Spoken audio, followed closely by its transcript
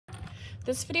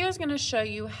This video is going to show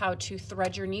you how to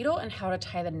thread your needle and how to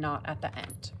tie the knot at the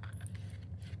end.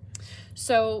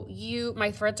 So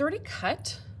my thread's already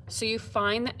cut. So you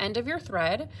find the end of your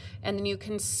thread and then you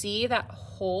can see that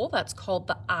hole that's called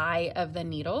the eye of the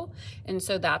needle. And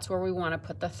so that's where we want to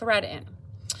put the thread in.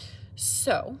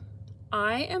 So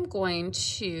I am going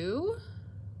to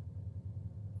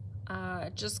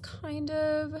just kind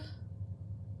of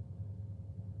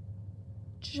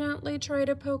gently try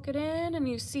to poke it in, and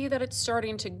you see that it's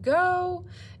starting to go,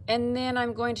 and then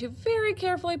I'm going to very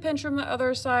carefully pinch from the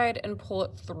other side and pull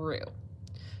it through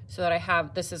so that I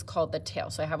have, this is called the tail,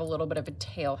 so I have a little bit of a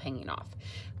tail hanging off.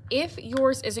 If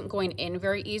yours isn't going in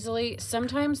very easily,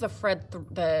 sometimes the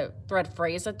thread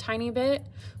frays a tiny bit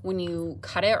when you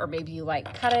cut it, or maybe you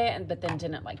cut it but then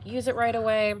didn't use it right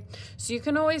away. So you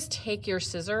can always take your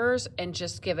scissors and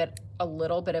just give it a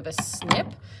little bit of a snip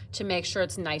to make sure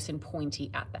it's nice and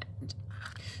pointy at the end.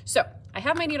 So I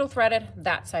have my needle threaded,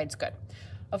 that side's good.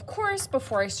 Of course,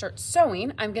 before I start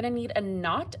sewing, I'm gonna need a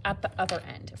knot at the other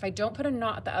end. If I don't put a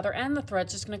knot at the other end, the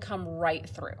thread's just gonna come right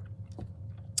through.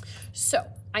 So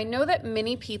I know that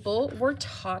many people were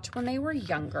taught when they were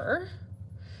younger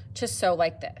to sew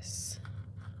like this.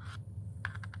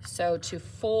 So to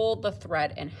fold the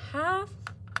thread in half,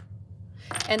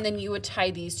 and then you would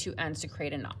tie these two ends to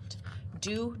create a knot.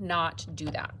 Do not do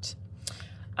that.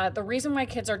 The reason why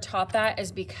kids are taught that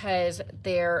is because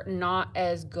they're not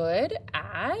as good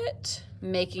at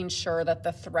making sure that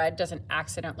the thread doesn't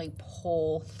accidentally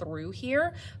pull through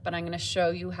here, but I'm gonna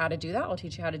show you how to do that. I'll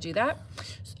teach you how to do that.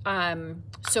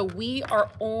 So we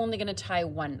are only gonna tie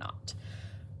one knot.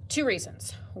 Two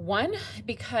reasons. One,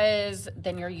 because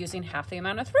then you're using half the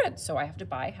amount of thread, so I have to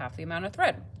buy half the amount of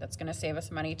thread. That's gonna save us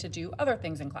money to do other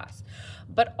things in class.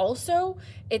 But also,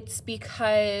 it's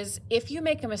because if you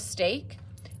make a mistake,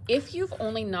 if you've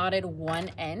only knotted one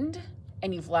end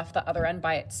and you've left the other end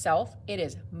by itself, it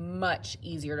is much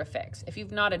easier to fix. If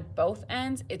you've knotted both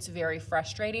ends, it's very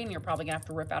frustrating. You're probably gonna have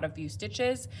to rip out a few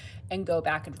stitches and go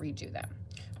back and redo them.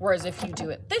 Whereas if you do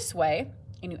it this way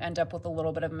and you end up with a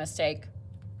little bit of a mistake,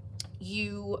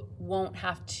 you won't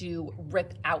have to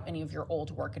rip out any of your old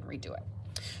work and redo it.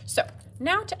 So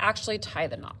now to actually tie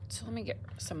the knot. So let me get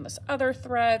some of this other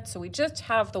thread. So we just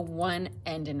have the one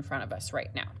end in front of us right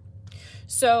now.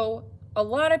 So a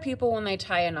lot of people, when they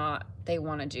tie a knot, they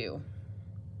want to do,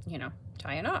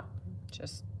 tie a knot.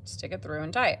 Just stick it through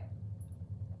and tie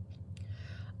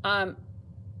it.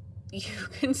 You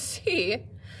can see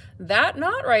that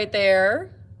knot right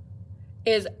there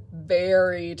is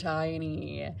very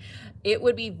tiny. It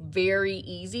would be very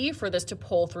easy for this to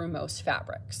pull through most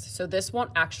fabrics. So this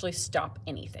won't actually stop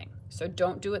anything. So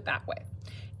don't do it that way.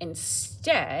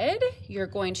 Instead, you're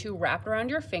going to wrap it around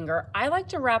your finger. I like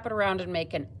to wrap it around and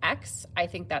make an X. I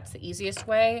think that's the easiest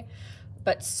way,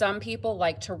 but some people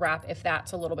like to wrap, if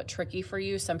that's a little bit tricky for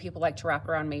you, some people like to wrap it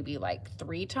around maybe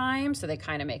 3 times, so they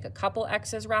kind of make a couple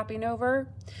X's wrapping over.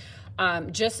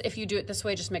 Just if you do it this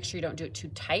way, just make sure you don't do it too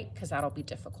tight because that'll be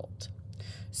difficult.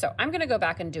 So I'm gonna go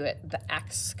back and do it the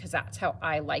X because that's how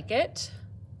I like it.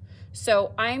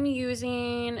 So I'm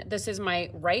using, this is my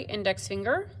right index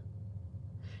finger,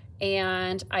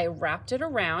 and I wrapped it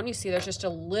around. You see there's just a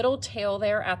little tail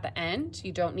there at the end.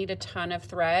 You don't need a ton of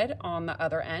thread on the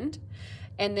other end.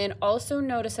 And then also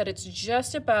notice that it's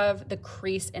just above the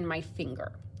crease in my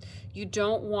finger. You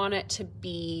don't want it to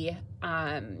be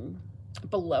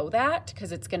below that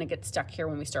because it's gonna get stuck here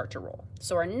when we start to roll.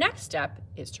 So our next step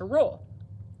is to roll.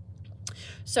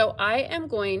 So I am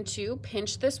going to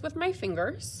pinch this with my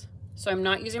fingers. So I'm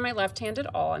not using my left hand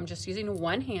at all. I'm just using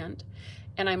one hand.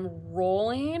 And I'm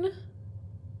rolling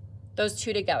those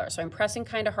two together. So I'm pressing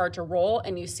kind of hard to roll,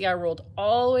 and you see I rolled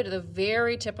all the way to the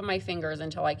very tip of my fingers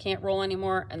until I can't roll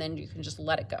anymore, and then you can just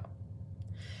let it go.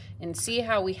 And see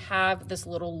how we have this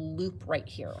little loop right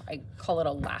here. I call it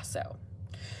a lasso.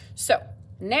 So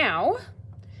now,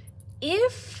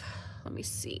 let me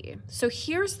see. So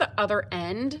here's the other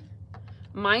end.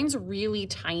 Mine's really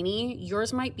tiny.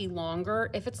 Yours might be longer.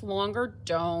 If it's longer,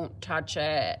 don't touch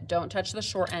it. Don't touch the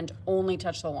short end, only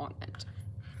touch the long end.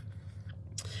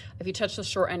 If you touch the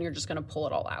short end, you're just gonna pull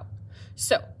it all out.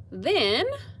 So then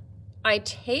I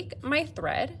take my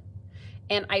thread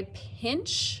and I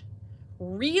pinch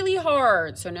really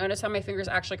hard. So notice how my finger's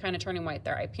actually kind of turning white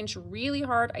there. I pinch really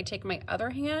hard. I take my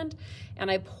other hand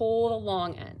and I pull the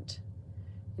long end.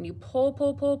 And you pull,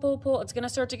 pull, pull, pull, pull. It's gonna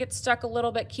start to get stuck a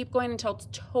little bit. Keep going until it's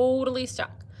totally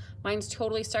stuck. Mine's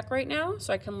totally stuck right now,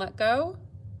 so I can let go.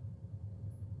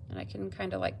 And I can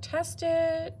kind of test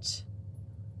it.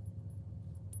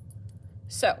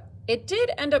 So it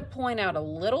did end up pulling out a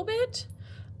little bit,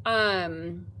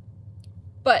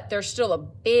 but there's still a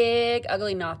big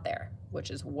ugly knot there, which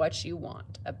is what you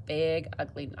want, a big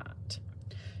ugly knot.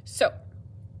 So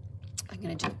I'm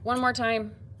gonna do it one more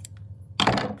time,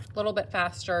 a little bit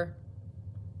faster.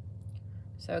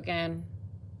 So again,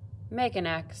 make an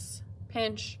X,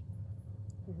 pinch,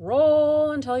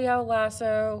 roll until you have a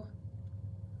lasso.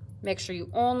 Make sure you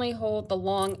only hold the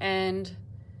long end.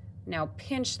 Now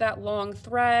pinch that long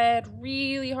thread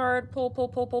really hard, pull, pull,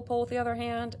 pull, pull, pull with the other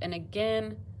hand. And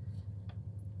again,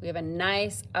 we have a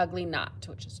nice ugly knot,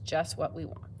 which is just what we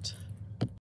want.